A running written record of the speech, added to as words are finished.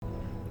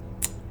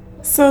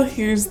So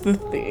here's the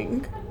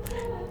thing.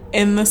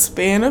 In the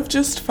span of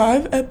just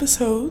 5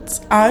 episodes,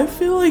 I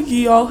feel like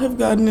y'all have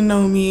gotten to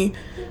know me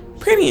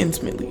pretty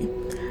intimately.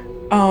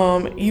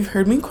 You've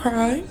heard me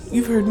cry,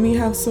 you've heard me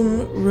have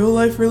some real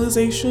life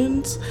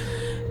realizations,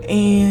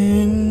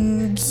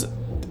 and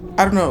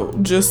I don't know,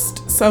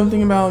 just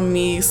something about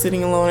me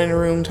sitting alone in a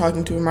room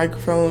talking to a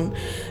microphone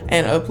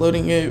and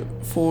uploading it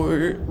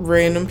for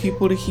random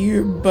people to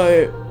hear,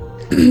 but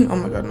oh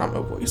my god, not my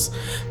voice.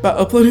 But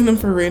uploading them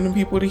for random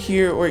people to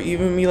hear, or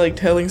even me like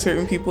telling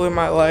certain people in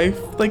my life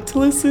like to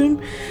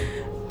listen.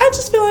 I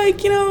just feel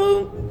like,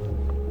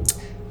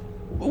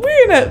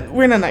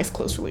 we're in a nice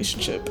close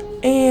relationship.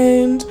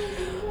 And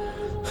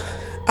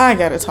I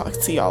gotta talk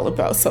to y'all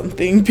about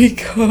something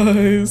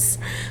because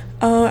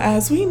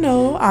as we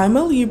know, I'm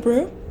a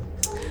Libra.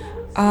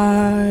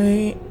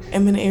 I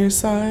am an air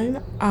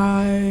sign.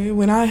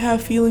 When I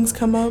have feelings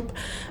come up,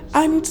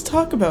 I need to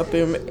talk about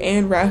them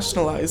and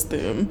rationalize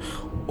them,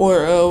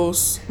 or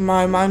else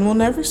my mind will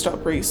never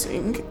stop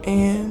racing.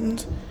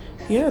 And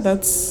yeah,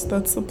 that's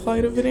the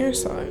plight of an air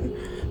sign.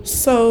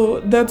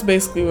 So that's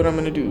basically what I'm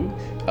gonna do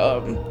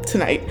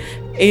tonight.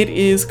 It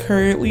is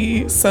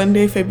currently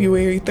Sunday,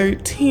 February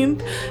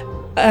 13th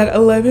at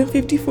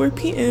 11:54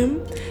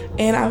 p.m.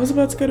 and I was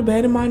about to go to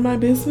bed and mind my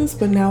business,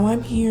 but now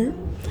I'm here.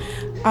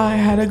 I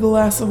had a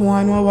glass of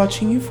wine while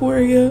watching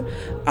Euphoria.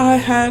 I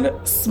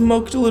had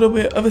smoked a little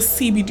bit of a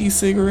CBD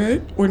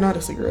cigarette, or not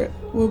a cigarette,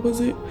 what was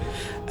it?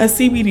 A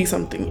CBD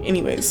something,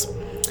 anyways.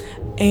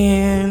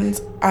 And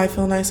I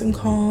feel nice and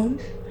calm.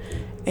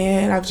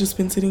 And I've just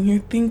been sitting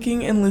here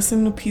thinking and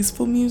listening to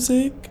peaceful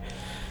music.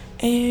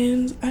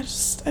 And I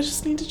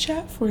just need to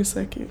chat for a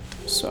second.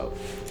 So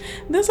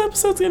this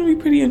episode's gonna be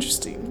pretty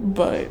interesting,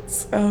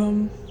 but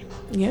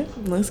yeah,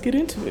 let's get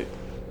into it.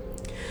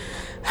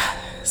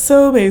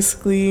 So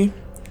basically,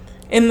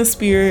 in the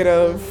spirit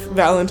of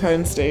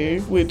Valentine's Day,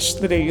 which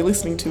the day you're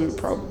listening to it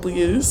probably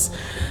is,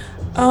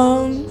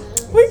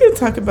 we're gonna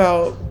talk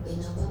about,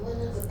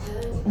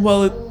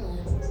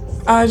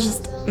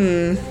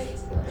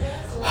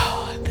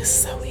 this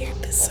is so weird,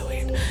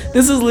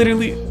 this is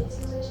literally,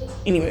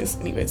 anyways,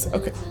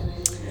 okay.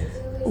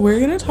 We're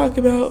gonna talk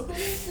about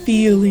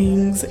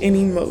feelings and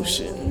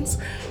emotions,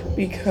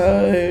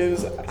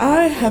 because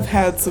I have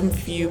had some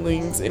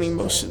feelings and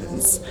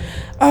emotions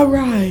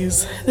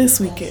arise this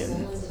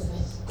weekend.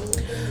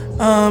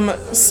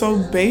 So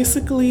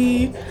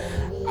basically,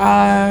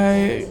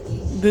 I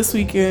this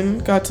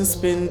weekend got to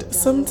spend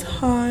some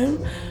time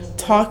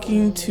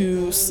talking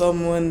to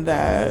someone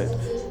that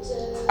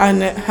I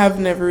have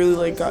never really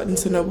like gotten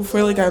to know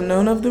before. Like, I've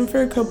known of them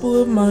for a couple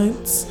of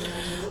months,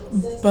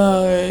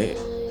 but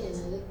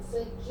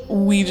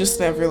we just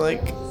never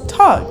like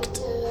talked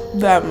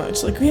that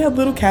much. Like, we had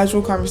little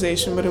casual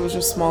conversation, but it was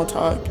just small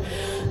talk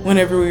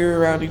whenever we were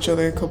around each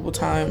other a couple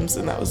times,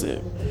 and that was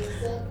it.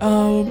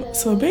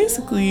 So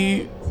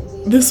basically,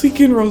 this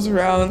weekend rolls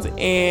around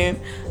and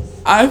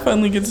I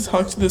finally get to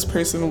talk to this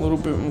person a little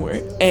bit more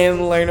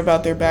and learn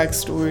about their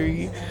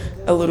backstory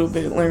a little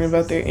bit, learn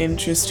about their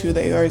interests, who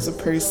they are as a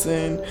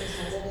person,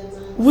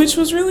 which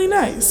was really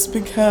nice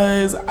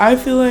because I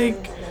feel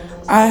like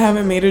I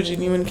haven't made a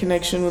genuine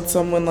connection with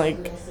someone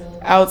like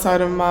outside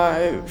of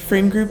my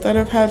friend group that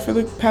I've had for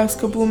the past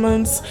couple of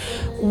months,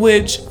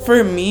 which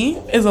for me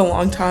is a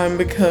long time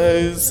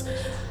because,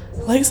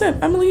 like I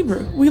said, I'm a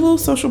Libra. We little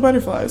social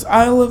butterflies.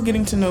 I love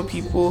getting to know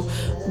people,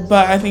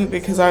 but I think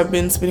because I've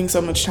been spending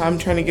so much time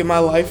trying to get my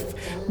life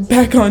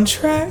back on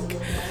track,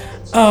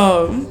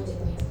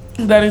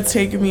 that it's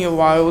taken me a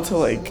while to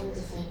like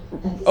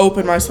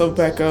open myself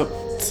back up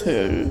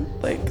to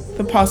like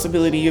the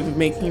possibility of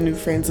making new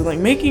friends and like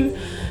making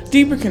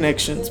deeper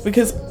connections,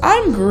 because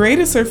I'm great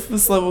at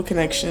surface level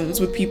connections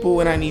with people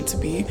when I need to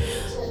be,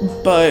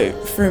 but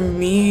for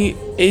me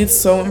it's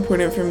so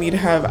important for me to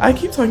have, I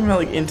keep talking about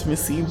like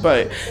intimacy,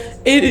 but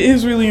it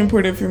is really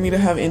important for me to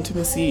have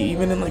intimacy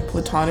even in like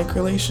platonic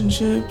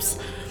relationships.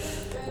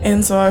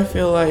 And so I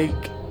feel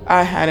like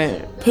I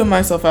hadn't put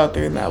myself out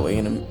there in that way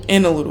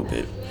in a little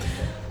bit.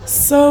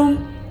 So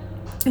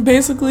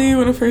basically,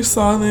 when I first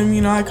saw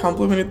them, I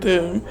complimented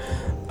them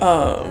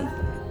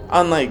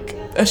on like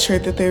a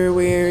shirt that they were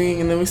wearing,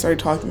 and then we started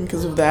talking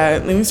because of that,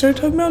 and then we started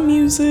talking about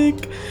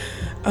music.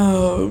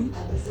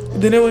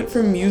 Then it went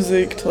from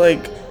music to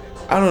like,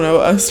 I don't know,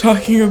 us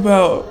talking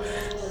about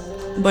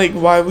like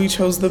why we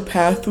chose the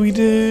path we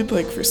did,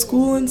 like for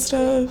school and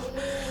stuff.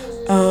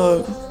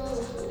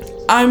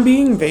 I'm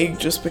being vague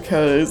just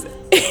because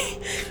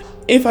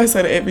if I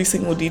said every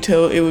single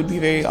detail, it would be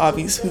very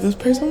obvious who this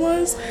person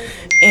was.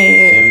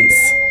 And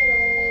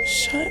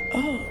shut up.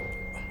 Oh my god.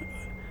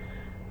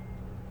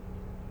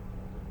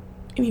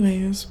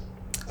 Anyways,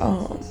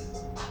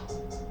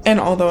 and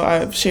although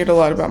I've shared a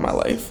lot about my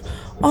life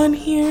on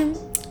here,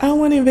 I don't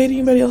want to invade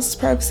anybody else's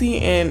privacy,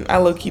 and I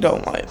low-key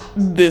don't want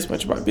this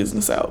much of my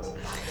business out.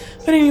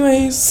 But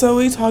anyways, so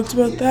we talked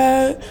about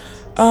that.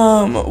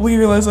 We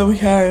realized that we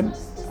had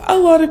a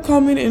lot of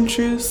common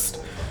interest.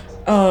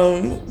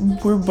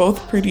 We're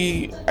both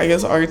pretty, I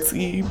guess,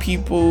 artsy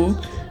people,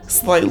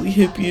 slightly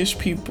hippie-ish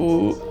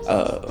people.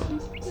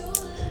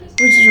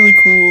 which is really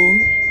cool.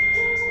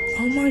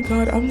 Oh my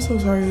god, I'm so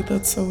sorry.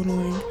 That's so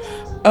annoying.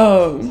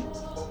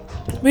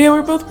 But yeah,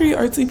 we're both pretty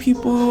artsy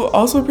people,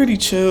 also pretty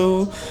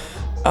chill.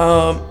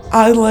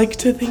 I like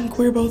to think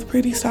we're both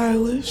pretty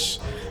stylish.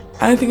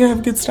 I think I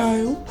have good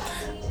style.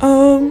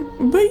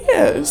 But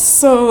yeah,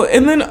 so,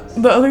 and then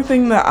the other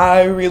thing that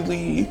I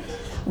really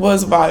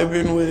was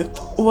vibing with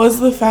was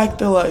the fact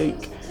that,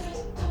 like,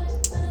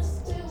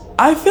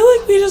 I feel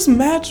like we just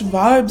match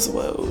vibes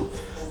well.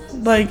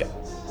 Like,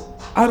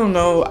 I don't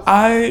know,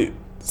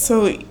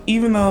 so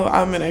even though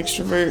I'm an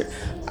extrovert,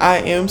 I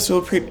am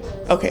still pretty,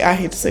 okay, I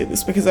hate to say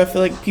this because I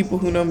feel like people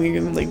who know me are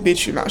gonna be like,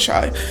 bitch, you're not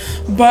shy.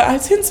 But I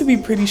tend to be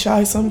pretty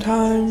shy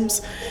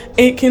sometimes.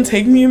 It can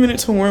take me a minute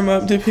to warm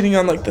up depending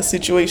on like the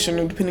situation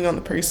or depending on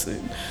the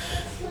person.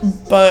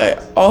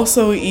 But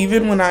also,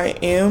 even when I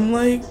am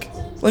like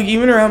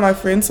even around my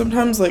friends,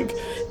 sometimes like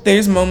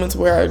there's moments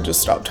where I just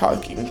stop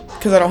talking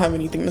because I don't have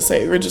anything to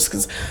say, or just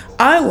because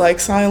I like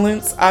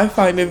silence. I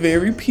find it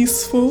very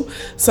peaceful.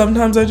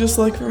 Sometimes I just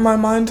like for my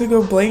mind to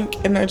go blank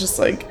and I just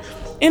like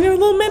in a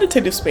little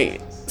meditative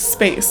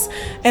space.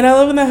 And I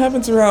love when that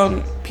happens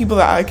around people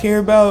that I care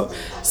about.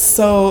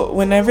 So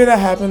whenever that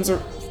happens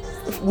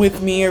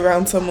with me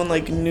around someone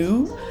like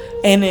new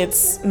and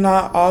it's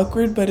not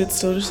awkward but it's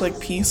still just like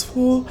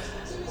peaceful,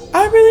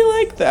 I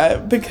really like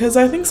that, because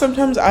I think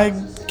sometimes I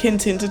can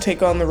tend to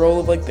take on the role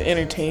of like the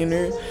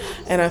entertainer,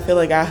 and I feel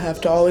like I have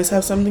to always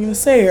have something to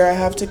say, or I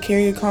have to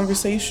carry a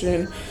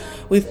conversation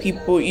with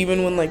people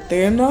even when like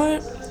they're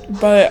not.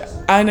 But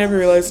I never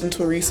realized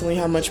until recently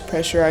how much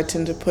pressure I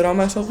tend to put on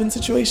myself in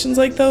situations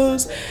like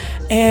those,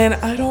 and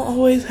I don't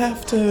always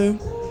have to,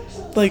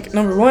 like,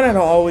 number one, I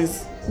don't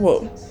always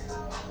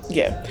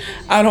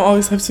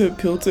have to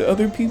appeal to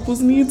other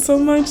people's needs so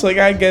much. Like,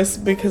 I guess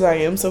because I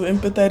am so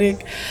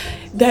empathetic,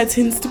 that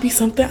tends to be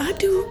something I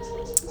do.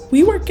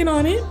 We working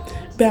on it,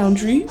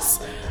 boundaries.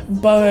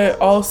 But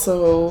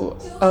also,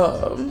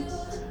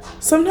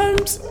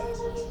 sometimes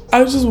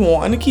I just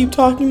want to keep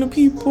talking to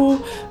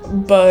people,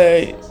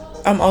 but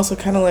I'm also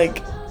kind of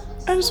like,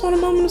 I just want a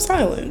moment of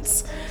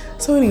silence.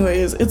 So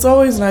anyways, it's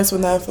always nice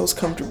when that feels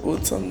comfortable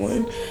with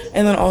someone.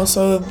 And then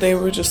also they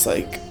were just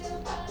like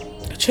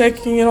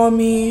checking in on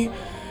me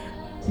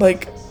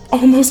like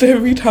almost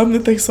every time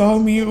that they saw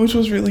me, which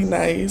was really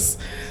nice,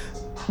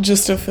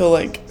 just to feel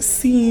like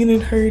seen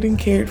and heard and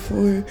cared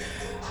for.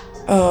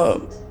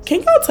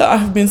 Can y'all tell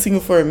I've been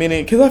single for a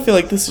minute? Because I feel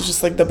like this is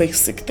just like the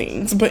basic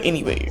things. But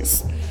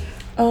anyways,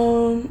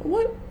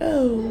 what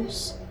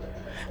else?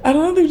 I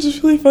don't know, they're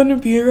just really fun to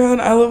be around.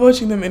 I love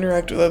watching them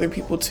interact with other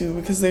people too,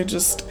 because they're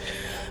just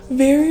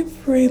very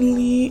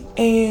friendly,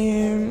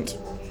 and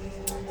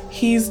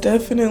he's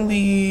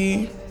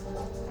definitely,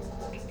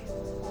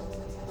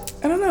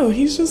 I don't know,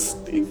 he's just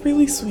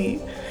really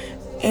sweet.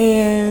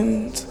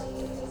 And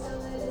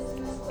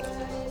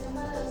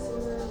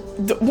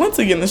once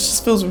again, this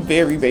just feels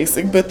very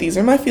basic, but these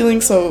are my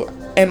feelings,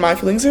 and my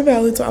feelings are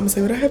valid, so I'm gonna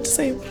say what I have to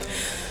say.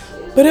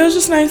 But it was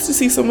just nice to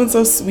see someone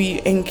so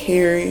sweet and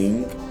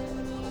caring,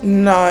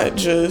 not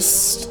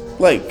just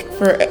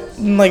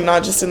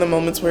not just in the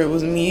moments where it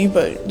was me,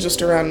 but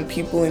just around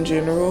people in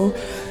general.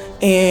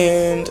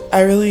 And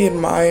I really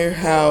admire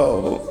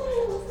how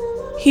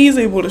he's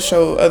able to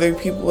show other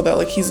people that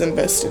like he's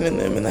invested in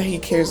them and that he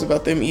cares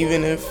about them,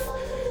 even if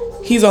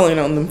he's only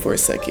known them for a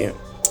second,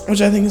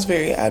 which I think is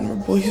very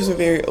admirable. He's a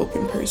very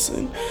open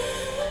person.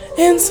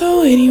 And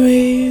so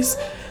anyways,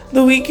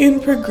 the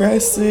weekend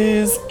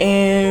progresses,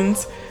 and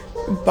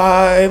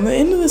by the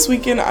end of this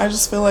weekend, I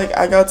just feel like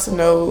I got to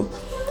know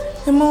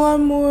him a lot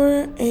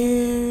more,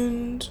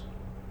 and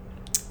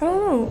I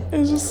don't know,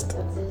 it's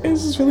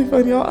just really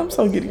fun, y'all. I'm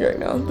so giddy right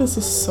now. This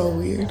is so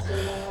weird.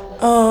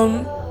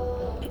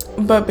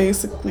 But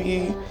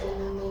basically,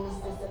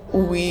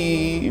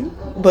 we,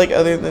 like,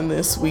 other than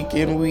this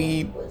weekend,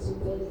 we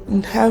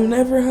have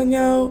never hung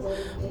out.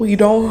 We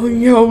don't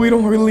hang out. We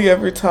don't really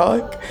ever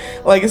talk.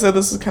 Like I said,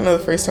 this is kind of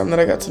the first time that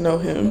I got to know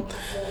him.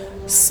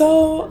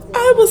 So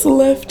I was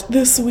left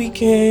this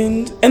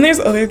weekend, and there's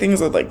other things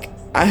that like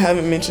I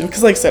haven't mentioned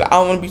because, like I said, I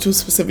don't want to be too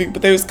specific,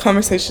 but there's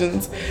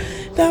conversations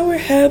that were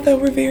had that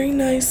were very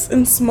nice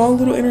and small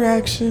little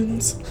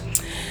interactions.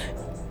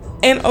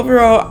 And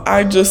overall,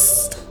 I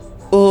just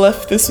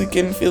left this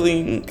weekend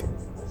feeling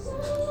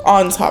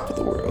on top of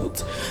the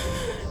world.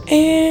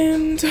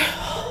 And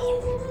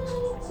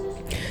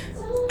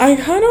I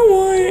kind of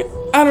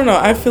I don't know,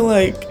 I feel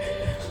like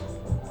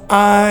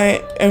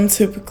I am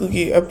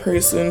typically a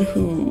person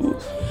who,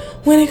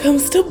 when it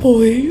comes to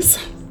boys,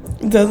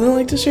 doesn't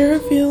like to share her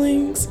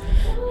feelings,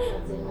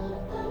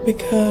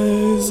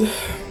 because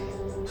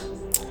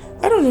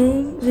I don't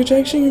know,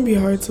 rejection can be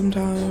hard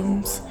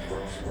sometimes,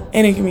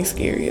 and it can be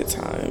scary at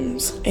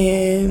times,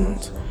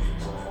 and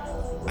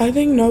I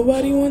think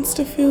nobody wants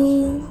to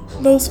feel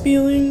those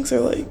feelings or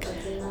like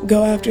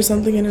go after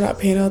something and not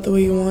pan out the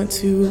way you want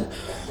to.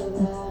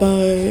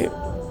 But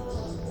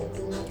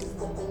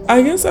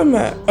I guess I'm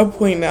at a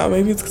point now,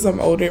 maybe it's because I'm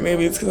older,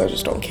 maybe it's because I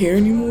just don't care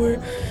anymore,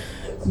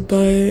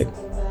 but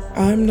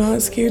I'm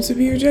not scared to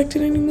be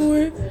rejected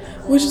anymore.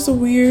 which is a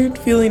weird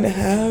feeling to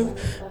have,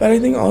 but I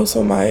think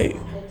also my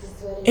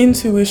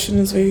intuition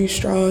is very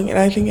strong, and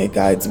I think it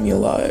guides me a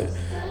lot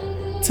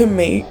to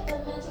make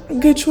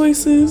good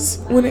choices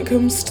when it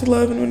comes to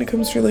love and when it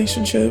comes to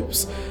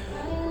relationships.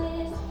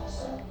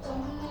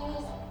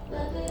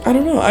 I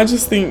don't know, I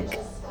just think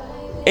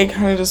it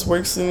kind of just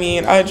works with me,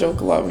 and I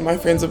joke a lot with my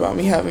friends about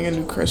me having a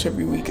new crush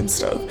every week and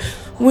stuff,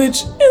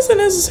 which isn't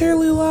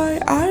necessarily a lie.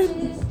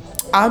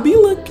 I be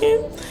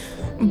looking,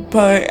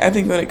 but I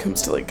think when it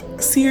comes to like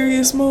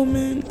serious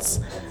moments,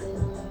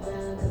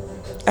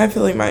 I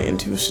feel like my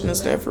intuition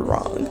is never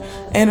wrong.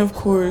 And of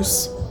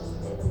course,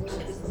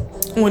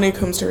 when it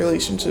comes to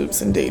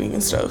relationships and dating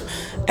and stuff,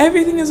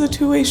 everything is a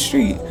two-way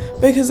street,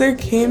 because there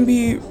can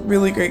be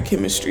really great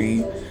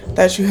chemistry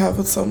that you have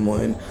with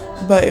someone,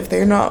 but if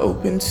they're not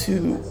open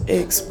to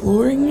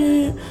exploring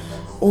it,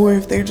 or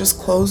if they're just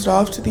closed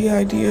off to the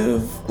idea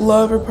of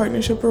love or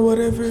partnership or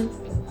whatever,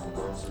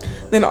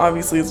 then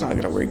obviously it's not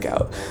going to work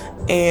out.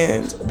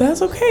 And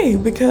that's okay,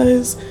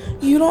 because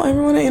you don't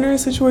ever want to enter a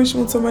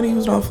situation with somebody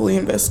who's not fully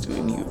invested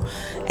in you.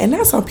 And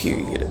that's on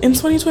period. In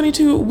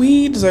 2022,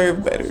 we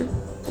deserve better.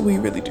 We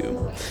really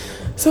do.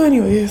 So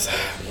anyways,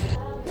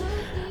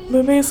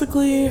 but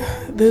basically,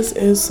 this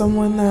is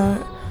someone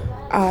that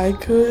I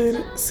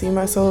could see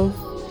myself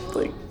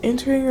like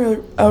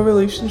entering a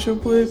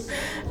relationship with.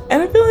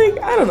 And I feel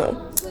like, I don't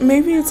know,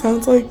 maybe it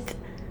sounds like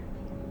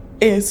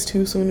it's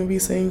too soon to be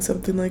saying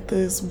something like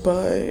this,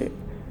 but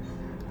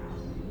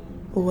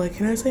what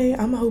can I say?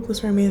 I'm a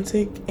hopeless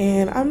romantic,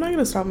 and I'm not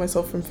gonna stop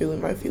myself from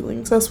feeling my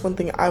feelings. That's one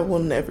thing I will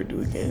never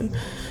do again.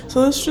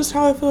 So that's just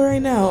how I feel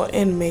right now,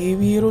 and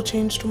maybe it'll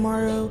change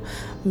tomorrow,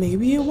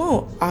 maybe it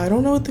won't. I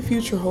don't know what the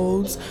future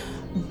holds,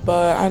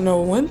 but I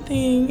know one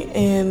thing,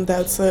 and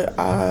that's that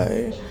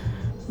I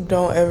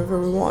don't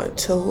ever want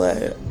to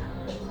let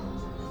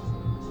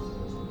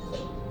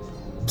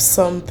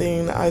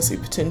something I see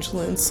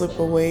potential in slip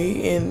away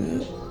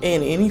in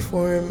any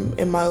form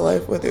in my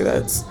life, whether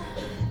that's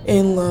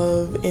in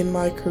love, in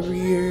my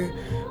career,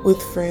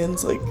 with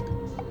friends. Like,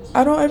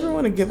 I don't ever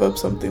want to give up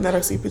something that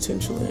I see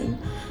potential in.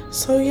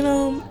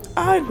 So,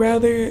 I'd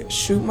rather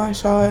shoot my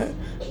shot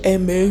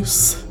and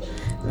miss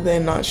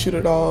than not shoot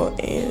at all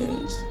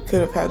and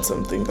could have had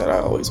something that I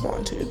always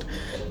wanted.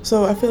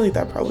 So I feel like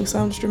that probably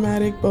sounds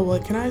dramatic, but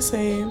what can I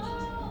say?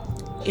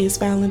 It's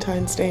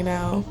Valentine's Day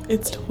now.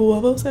 It's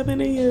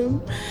 12:07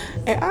 a.m.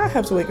 and I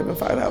have to wake up in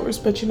 5 hours,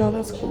 but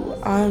that's cool.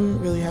 I'm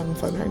really having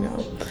fun right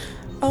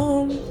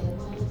now.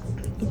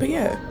 But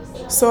yeah,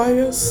 so I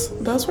guess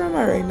that's where I'm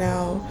at right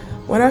now.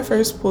 When I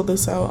first pulled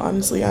this out,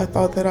 honestly, I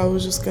thought that I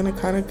was just gonna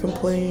kind of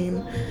complain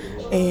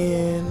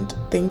and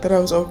think that I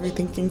was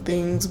overthinking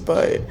things,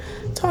 but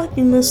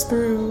talking this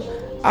through,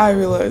 I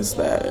realized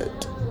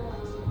that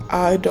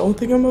I don't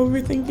think I'm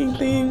overthinking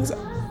things.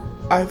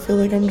 I feel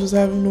like I'm just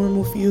having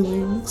normal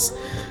feelings,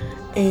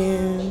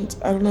 and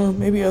I don't know,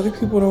 maybe other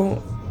people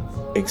don't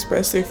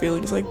express their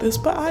feelings like this,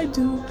 but I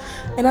do,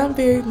 and I'm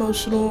very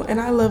emotional, and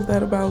I love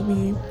that about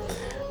me.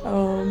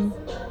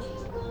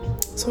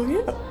 So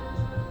yeah.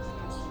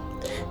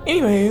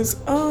 Anyways,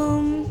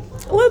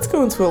 let's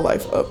go into a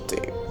life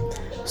update.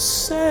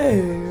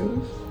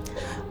 So,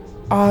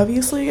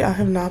 obviously, I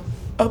have not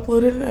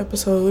uploaded an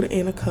episode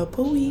in a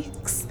couple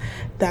weeks.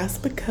 That's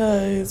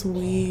because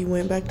we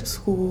went back to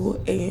school,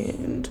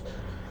 and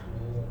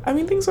I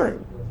mean, things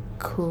aren't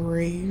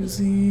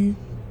crazy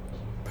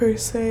per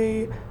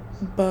se,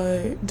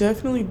 but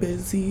definitely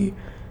busy,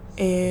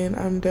 and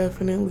I'm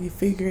definitely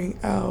figuring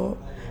out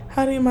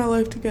how to get my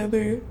life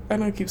together. I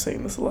know I keep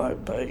saying this a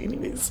lot, but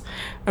anyways,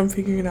 I'm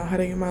figuring out how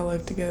to get my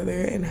life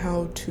together and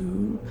how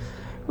to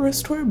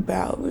restore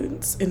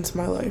balance into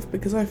my life,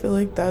 because I feel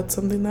like that's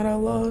something that I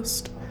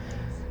lost,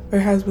 or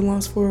has been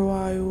lost for a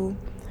while.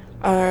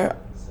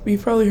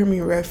 You've probably heard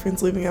me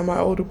reference living at my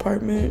old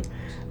apartment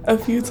a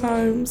few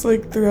times,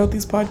 like throughout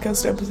these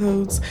podcast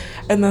episodes,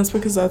 and that's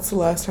because that's the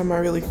last time I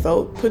really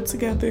felt put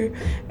together.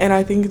 And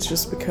I think it's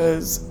just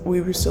because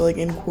we were still like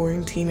in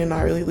quarantine and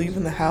not really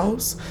leaving the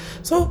house.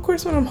 So of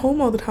course, when I'm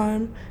home all the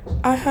time,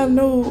 I have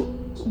no,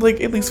 like,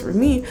 at least for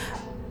me,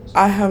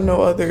 I have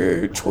no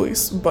other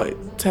choice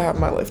but to have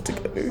my life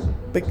together,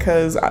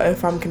 because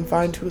if I'm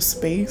confined to a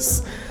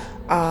space,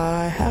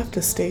 I have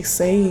to stay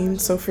sane.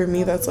 So for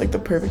me, that's like the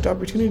perfect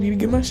opportunity to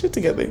get my shit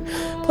together.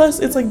 Plus,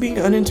 it's like being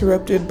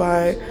uninterrupted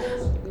by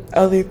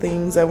other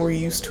things that we're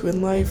used to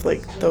in life.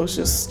 Like, those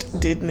just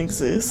didn't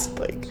exist.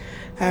 Like,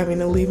 having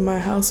to leave my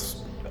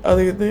house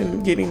other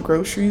than getting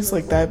groceries,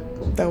 like that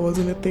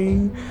wasn't a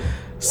thing.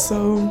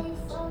 So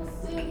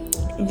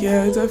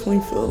yeah, I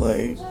definitely feel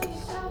like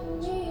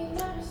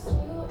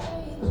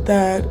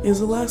that is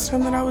the last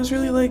time that I was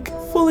really like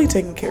fully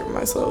taking care of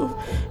myself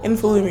and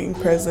fully being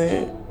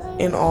present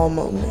in all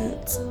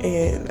moments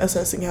and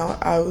assessing how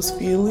I was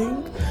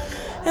feeling.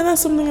 And that's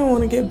something I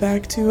want to get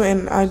back to.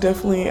 And I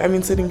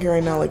mean, sitting here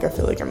right now, like, I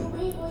feel like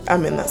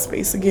I'm in that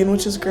space again,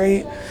 which is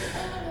great.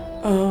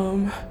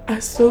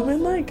 I've still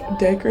been like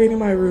decorating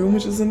my room,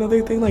 which is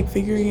another thing, like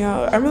figuring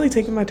out, I'm really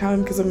taking my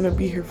time because I'm gonna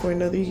be here for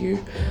another year,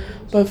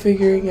 but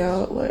figuring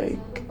out like,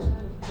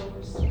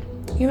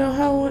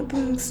 how I want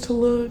things to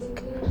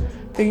look,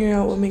 figuring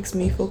out what makes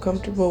me feel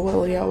comfortable, what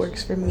layout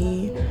works for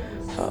me,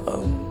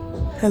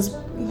 has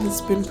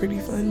been pretty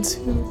fun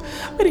too.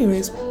 But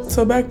anyways,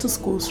 so back to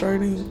school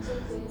starting.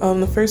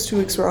 The first 2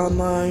 weeks were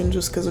online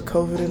just because of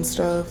COVID and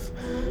stuff.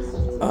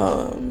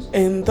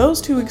 And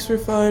those 2 weeks were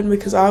fun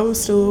because I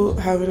was still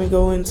having to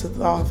go into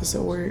the office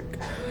at work.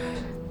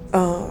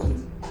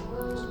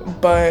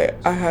 But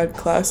I had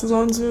classes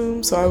on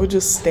Zoom, so I would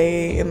just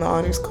stay in the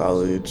honors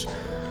college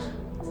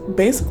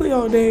basically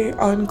all day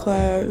on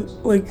class,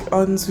 like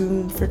on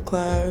Zoom for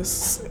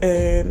class,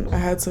 and I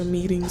had some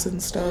meetings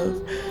and stuff.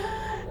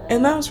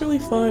 And that was really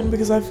fun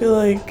because I feel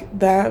like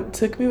that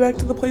took me back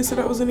to the place that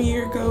I was in a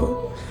year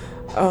ago,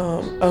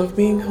 of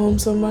being home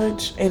so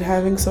much and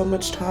having so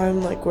much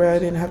time like where I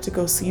didn't have to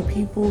go see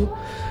people,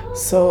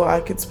 so I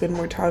could spend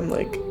more time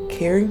like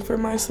caring for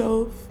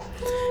myself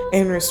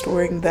and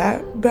restoring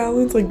that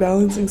balance. Like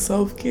balancing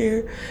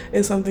self-care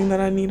is something that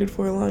I needed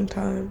for a long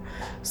time.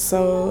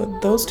 So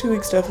those 2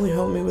 weeks definitely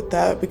helped me with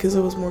that because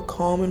it was more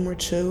calm and more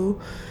chill.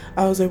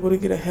 I was able to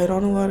get ahead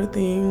on a lot of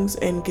things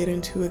and get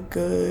into a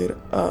good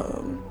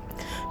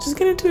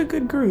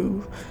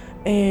groove.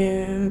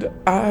 And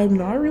I'm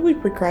not really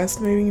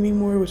procrastinating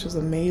anymore, which is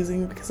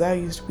amazing because that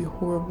used to be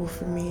horrible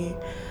for me.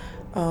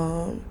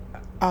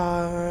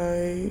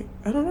 I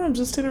don't know, I'm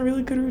just in a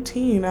really good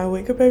routine. I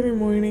wake up every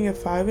morning at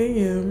 5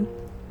 a.m.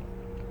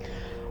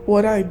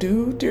 What I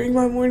do during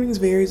my mornings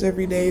varies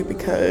every day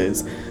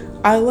because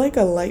I like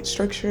a light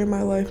structure in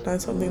my life,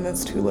 not something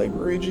that's too like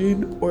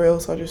rigid or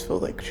else I'll just feel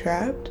like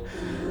trapped.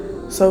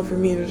 So for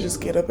me to just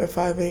get up at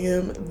 5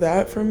 a.m.,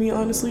 that for me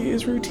honestly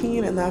is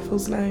routine and that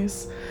feels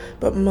nice.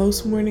 But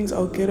most mornings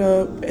I'll get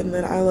up and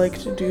then I like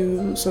to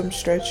do some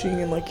stretching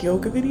and like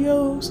yoga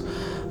videos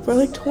for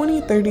like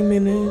 20-30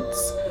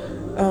 minutes.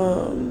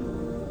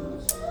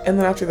 And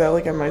then after that,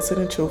 like I might sit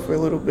and chill for a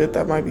little bit.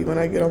 That might be when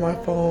I get on my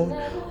phone,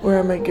 or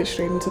I might get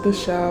straight into the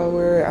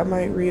shower. I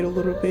might read a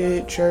little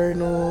bit,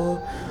 journal,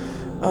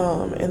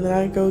 and then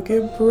I go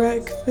get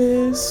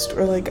breakfast,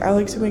 or like I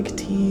like to make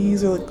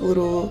teas or like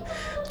little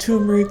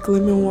turmeric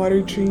lemon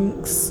water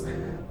drinks,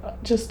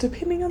 just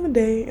depending on the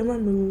day and my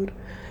mood.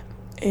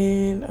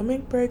 And I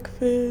make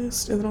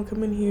breakfast, and then I'll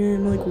come in here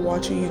and like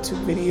watch a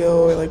YouTube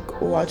video or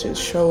like watch a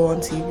show on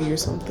TV or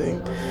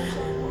something.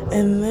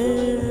 And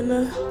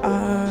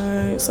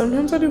then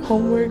sometimes I do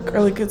homework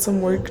or like get some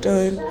work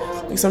done.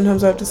 Like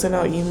sometimes I have to send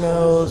out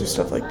emails or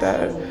stuff like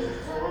that.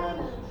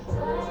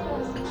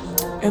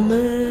 And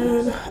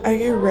then I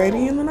get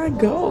ready and then I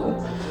go.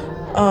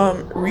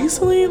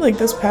 Recently, like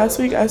this past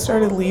week, I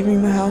started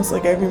leaving the house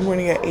like every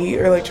morning at 8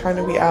 or like trying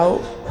to be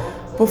out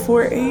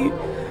before 8.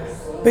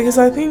 Because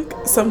I think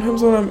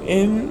sometimes when I'm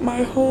in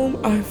my home,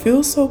 I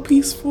feel so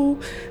peaceful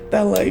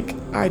that like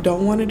I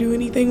don't want to do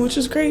anything, which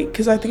is great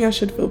because I think I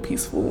should feel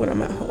peaceful when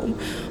I'm at home.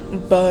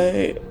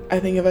 But I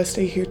think if I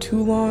stay here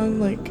too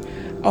long, like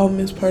I'll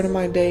miss part of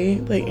my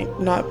day, like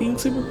not being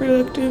super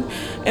productive.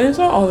 And it's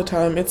not all the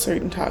time, it's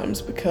certain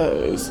times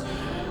because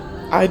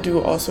I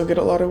do also get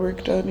a lot of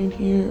work done in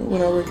here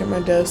when I work at my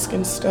desk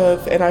and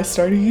stuff. And I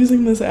started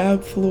using this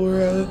app,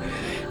 Flora,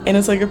 and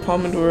it's like a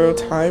Pomodoro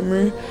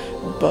timer,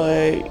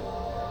 but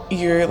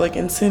your like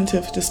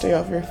incentive to stay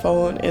off your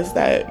phone is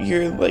that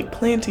you're like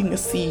planting a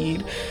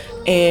seed,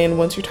 and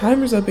once your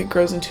timer's up it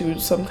grows into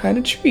some kind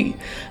of tree.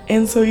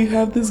 And so you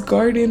have this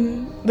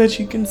garden that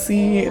you can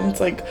see, and it's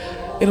like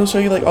it'll show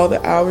you like all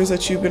the hours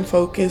that you've been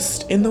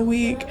focused in the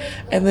week,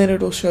 and then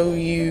it'll show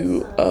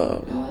you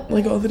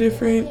like all the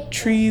different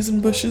trees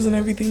and bushes and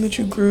everything that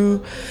you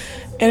grew.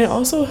 And it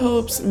also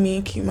helps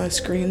me keep my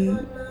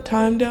screen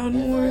time down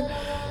more,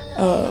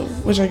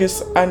 which I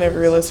guess I never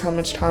realized how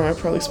much time I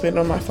probably spend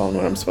on my phone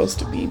when I'm supposed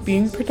to be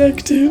being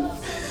productive.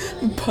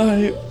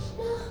 But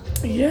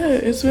yeah,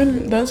 that's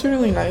been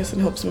really nice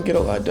and helps me get a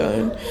lot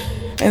done.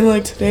 And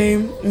like today,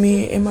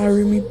 me and my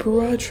roomie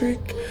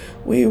Broderick,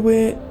 we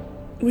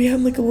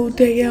had like a little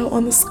day out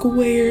on the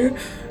square.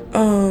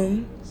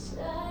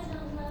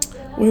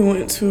 We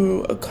went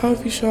to a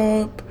coffee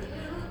shop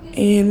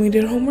and we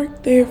did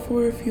homework there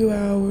for a few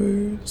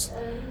hours,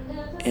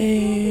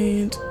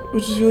 and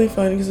which is really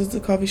fun because it's a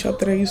coffee shop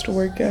that I used to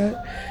work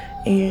at,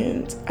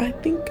 and I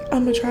think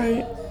I'm gonna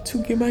try to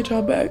get my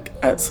job back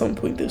at some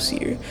point this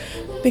year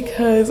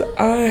because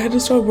I had to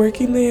start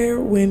working there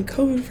when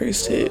COVID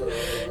first hit,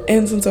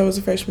 and since I was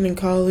a freshman in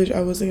college,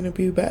 I wasn't gonna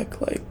be back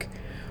like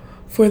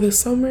for the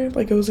summer,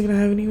 like I wasn't gonna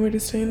have anywhere to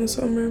stay in the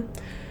summer.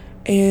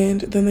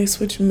 And then they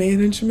switched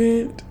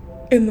management,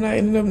 and then I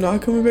ended up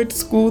not coming back to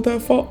school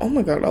that fall. Oh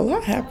my god, a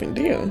lot happened,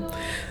 damn.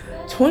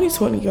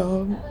 2020,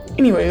 y'all.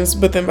 Anyways,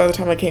 but then by the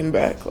time I came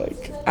back,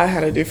 like I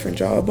had a different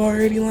job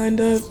already lined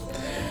up.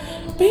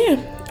 But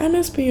yeah, I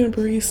miss being a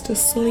barista,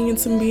 slinging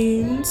some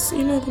beans,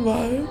 you know the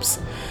vibes.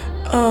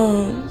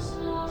 Oh,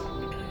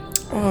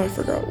 I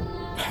forgot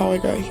how I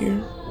got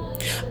here.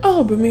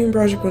 Oh, but me and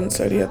Broderick went and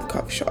studied at the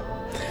coffee shop,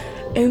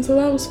 and so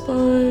that was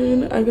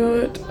fun. I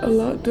got a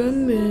lot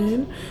done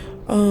then.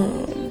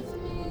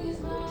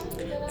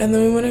 And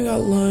then we went and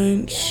got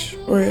lunch,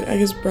 or I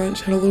guess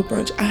brunch, had a little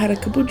brunch. I had a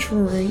couple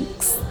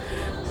drinks.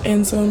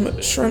 and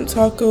some shrimp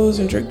tacos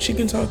and jerk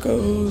chicken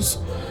tacos,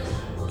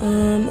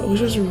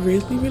 which was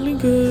really, really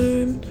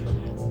good.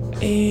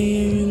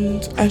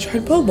 And I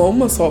tried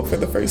Paloma salt for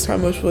the first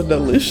time, which was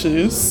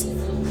delicious.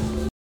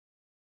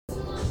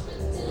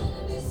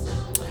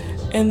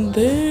 And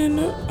then,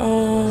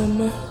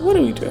 what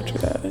did we do after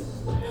that?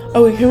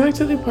 Oh, we came back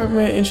to the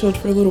apartment and chilled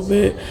for a little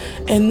bit.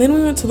 And then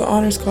we went to the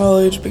honors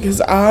college because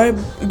I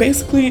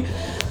basically,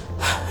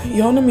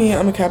 y'all know me,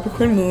 I'm a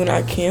Capricorn moon.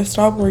 I can't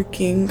stop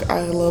working.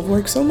 I love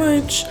work so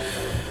much.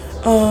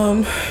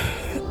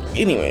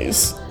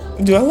 Anyways,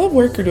 do I love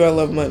work or do I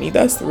love money?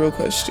 That's the real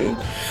question.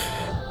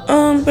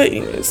 But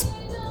anyways,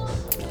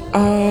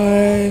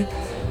 I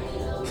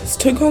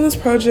took on this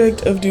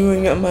project of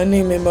doing a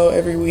Monday memo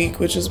every week,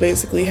 which is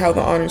basically how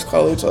the honors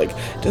college like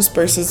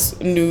disperses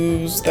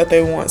news that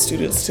they want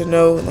students to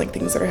know and like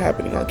things that are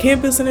happening on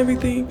campus and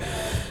everything.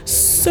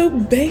 So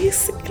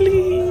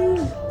basically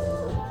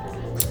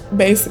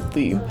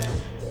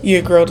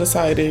your girl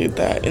decided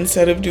that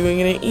instead of doing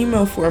it in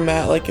email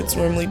format like it's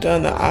normally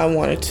done, that I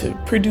wanted to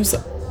produce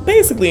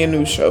basically a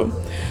news show.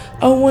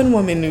 A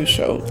one-woman news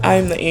show. I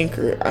am the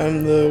anchor.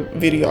 I'm the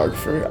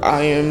videographer.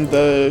 I am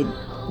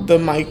the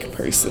mic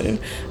person.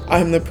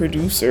 I'm the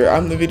producer.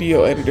 I'm the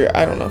video editor.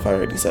 I don't know if I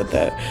already said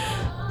that.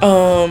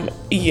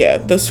 Yeah,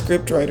 the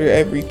script writer,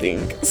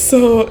 everything.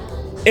 So,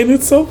 and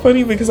it's so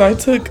funny because I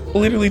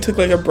literally took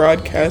like a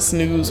broadcast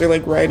news or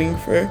like writing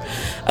for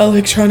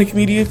electronic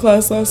media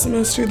class last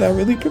semester that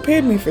really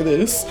prepared me for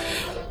this.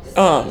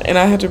 And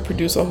I had to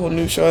produce a whole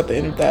new show at the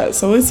end of that.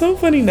 So it's so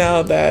funny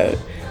now that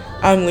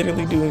I'm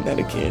literally doing that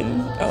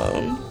again.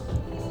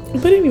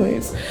 But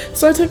anyways,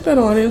 so I took that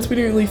on and it's been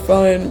really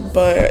fun,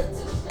 but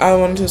I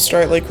wanted to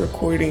start like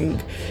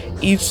recording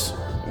each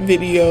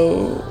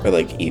video or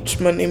like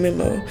each Monday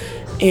memo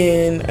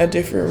in a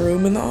different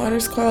room in the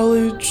honors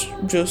college,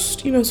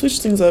 just, you know, switch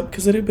things up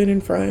because it had been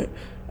in front.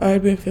 I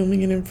had been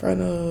filming it in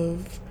front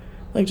of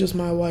like just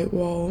my white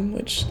wall,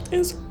 which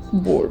is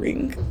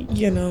boring,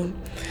 you know.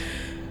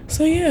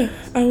 So yeah,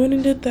 I went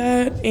and did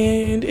that,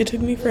 and it took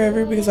me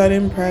forever because I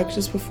didn't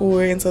practice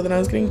before, and so then I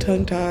was getting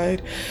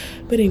tongue-tied.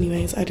 But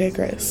anyways, I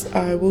digress.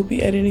 I will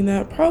be editing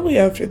that probably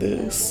after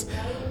this,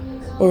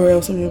 or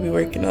else I'm gonna be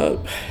waking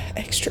up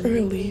extra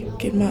early,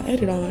 getting my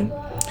edit on,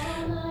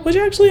 which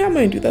actually I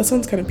might do. That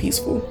sounds kind of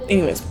peaceful.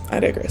 Anyways, I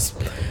digress.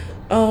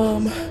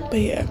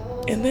 But yeah,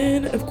 and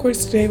then of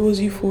course today was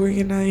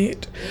Euphoria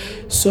night,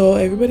 so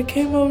everybody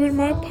came over to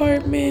my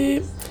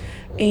apartment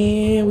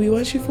and we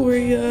watched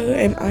Euphoria,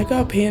 and I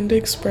got Panda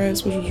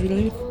Express, which was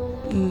really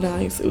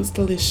nice. It was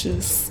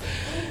delicious.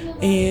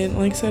 And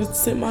like I said, I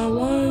sipped my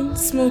wine,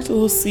 smoked a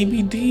little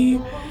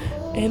CBD,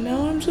 and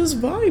now I'm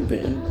just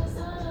vibing.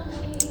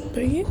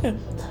 But yeah.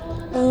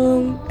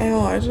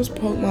 Ow, I just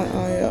poked my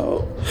eye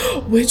out.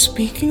 Which,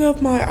 speaking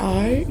of my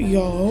eye,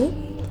 y'all,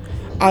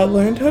 I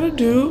learned how to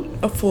do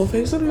a full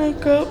face of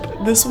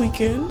makeup this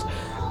weekend.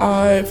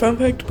 Fun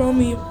fact about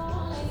me,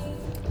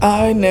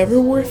 I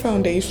never wore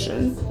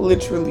foundation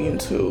literally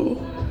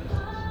until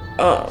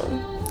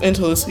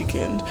this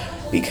weekend,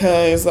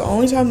 because the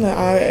only time that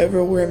I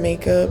ever wore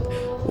makeup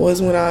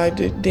was when I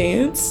did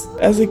dance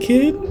as a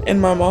kid and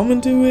my mom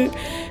would do it.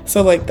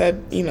 So like that,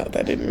 you know,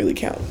 that didn't really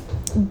count.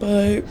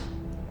 But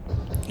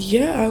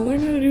yeah, I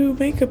learned how to do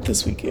makeup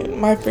this weekend.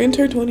 My friend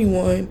turned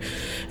 21,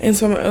 and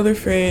so my other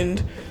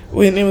friend,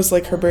 when it was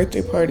like her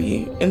birthday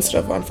party and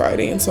stuff on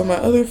Friday, and so my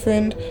other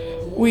friend,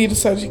 we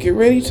decided to get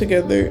ready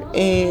together,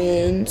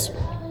 and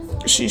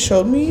she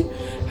showed me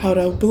how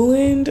to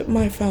blend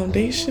my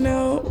foundation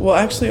out. Well,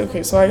 actually,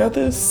 okay, so I got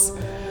this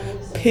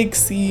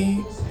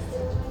Pixi,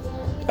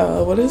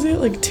 what is it,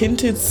 like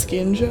tinted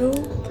skin gel.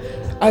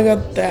 I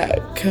got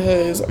that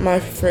because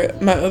my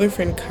other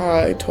friend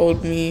Kai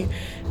told me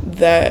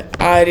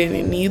that I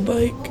didn't need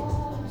like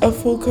a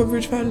full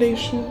coverage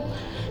foundation.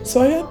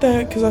 So I got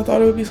that because I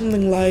thought it would be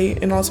something light,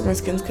 and also my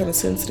skin's kind of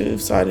sensitive,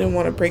 so I didn't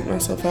want to break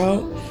myself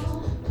out.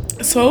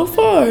 So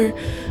far,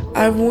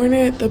 I've worn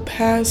it the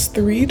past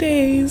 3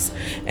 days,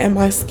 and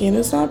my skin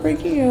is not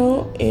breaking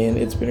out, and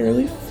it's been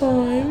really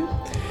fun.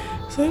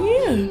 So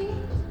yeah.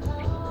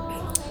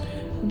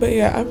 But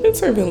yeah, I've been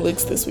serving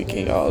licks this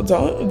weekend, y'all.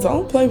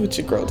 Don't play with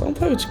your girl. Don't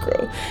play with your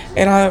girl.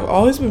 And I've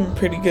always been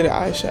pretty good at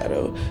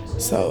eyeshadow,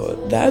 so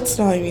that's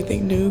not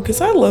anything new, because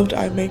I loved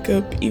eye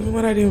makeup even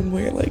when I didn't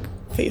wear like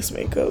face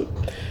makeup.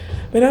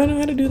 But now I know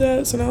how to do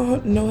that, so now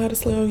I know how to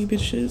slay on you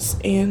bitches,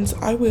 and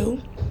I will.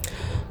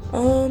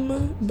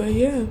 But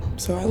yeah,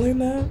 so I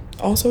learned that.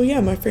 Also,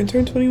 yeah, my friend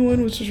turned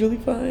 21, which was really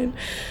fun.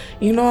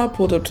 You know, I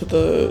pulled up to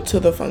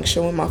the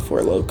function with my Four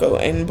Loko,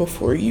 and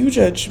before you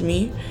judge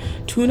me,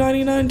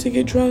 $2.99 to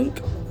get drunk,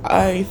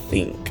 I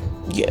think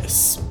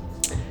yes.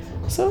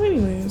 So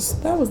anyways,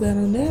 that was that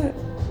on that.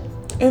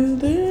 And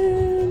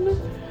then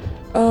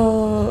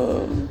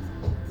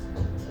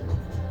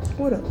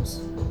what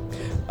else?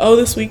 Oh,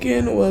 this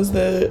weekend was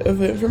the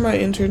event for my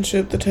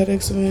internship, the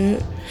TEDx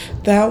event.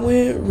 That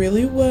went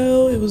really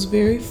well. It was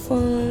very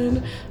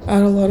fun. I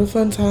had a lot of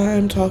fun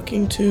time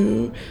talking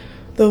to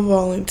the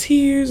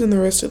volunteers and the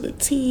rest of the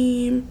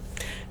team.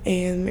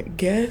 and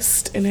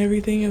guest and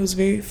everything. It was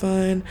very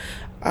fun.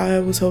 I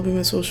was helping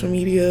with social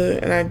media,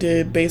 and I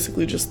did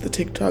basically just the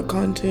TikTok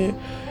content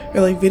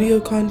or like video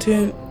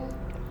content.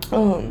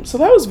 So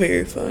that was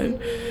very fun.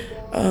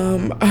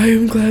 I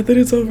am glad that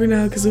it's over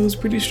now because it was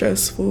pretty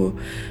stressful,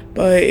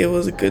 but it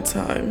was a good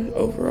time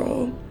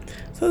overall.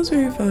 So that was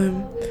very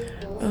fun.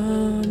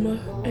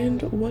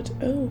 And what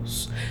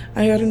else?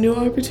 I got a new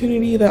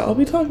opportunity that I'll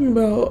be talking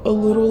about a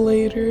little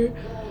later,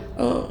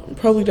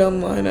 probably down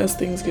the line as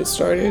things get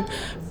started.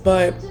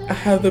 But I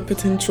have the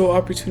potential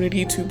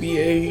opportunity to be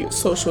a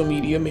social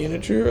media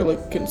manager or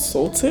like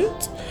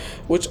consultant,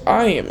 which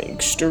I am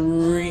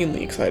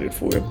extremely excited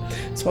for.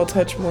 So I'll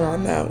touch more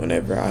on that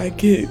whenever I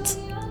get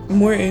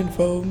more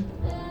info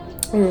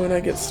or when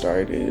I get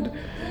started.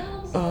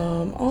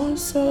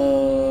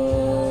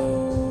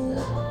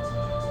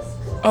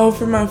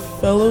 For my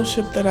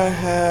fellowship that I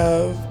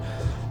have,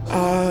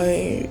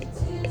 I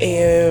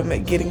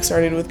am getting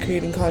started with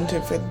creating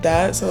content for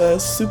that, so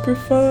that's super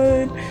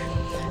fun.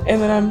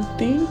 And then I'm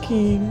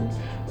thinking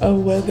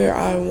of whether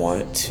I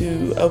want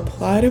to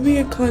apply to be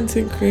a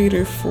content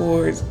creator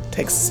for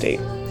Texas State.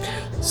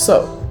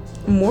 So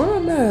more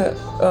on that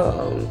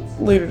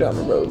later down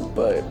the road,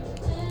 but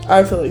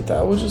I feel like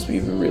that would just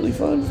be really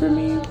fun for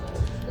me.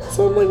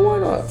 So I'm like, why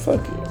not?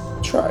 Fuck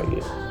it. Try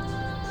it.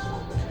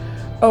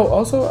 Oh,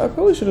 also, I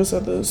probably should have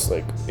said this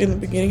like in the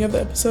beginning of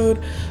the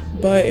episode,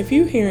 but if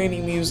you hear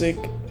any music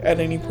at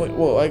any point,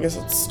 well, I guess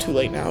it's too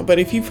late now, but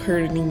if you've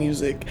heard any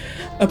music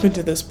up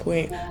until this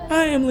point,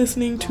 I am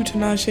listening to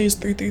Tinashe's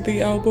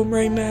 333 album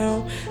right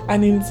now. I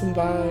needed some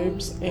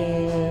vibes,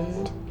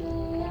 and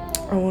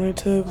I wanted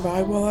to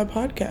vibe while I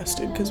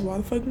podcasted, because why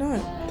the fuck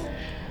not?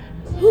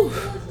 Whew.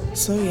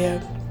 So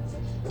yeah.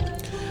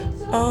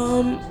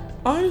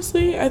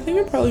 Honestly, I think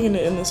I'm probably gonna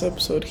end this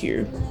episode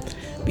here,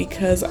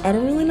 because I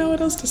don't really know what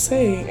else to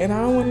say, and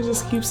I don't want to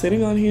just keep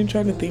sitting on here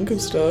trying to think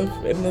of stuff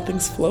and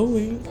nothing's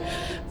flowing.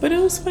 But it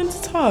was fun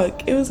to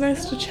talk. It was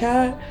nice to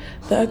chat.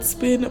 That's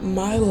been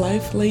my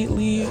life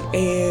lately,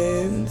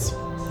 and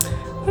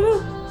I don't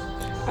know.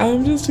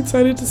 I'm just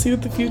excited to see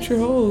what the future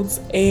holds,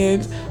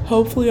 and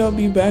hopefully I'll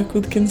be back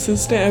with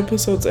consistent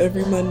episodes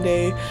every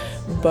Monday.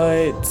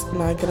 But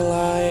not gonna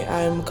lie,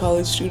 I'm a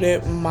college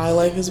student. My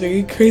life is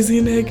very crazy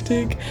and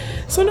hectic,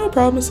 so no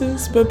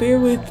promises, but bear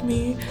with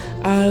me.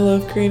 I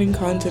love creating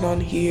content on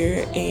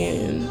here,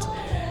 and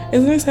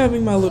it's nice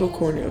having my little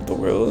corner of the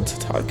world to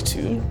talk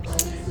to.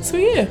 So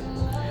yeah,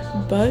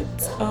 but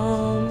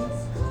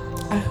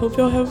I hope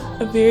y'all have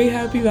a very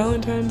happy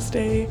Valentine's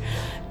Day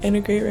and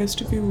a great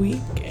rest of your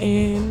week,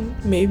 and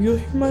maybe you'll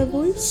hear my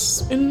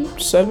voice in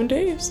 7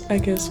 days. I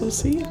guess we'll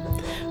see.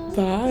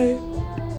 Bye.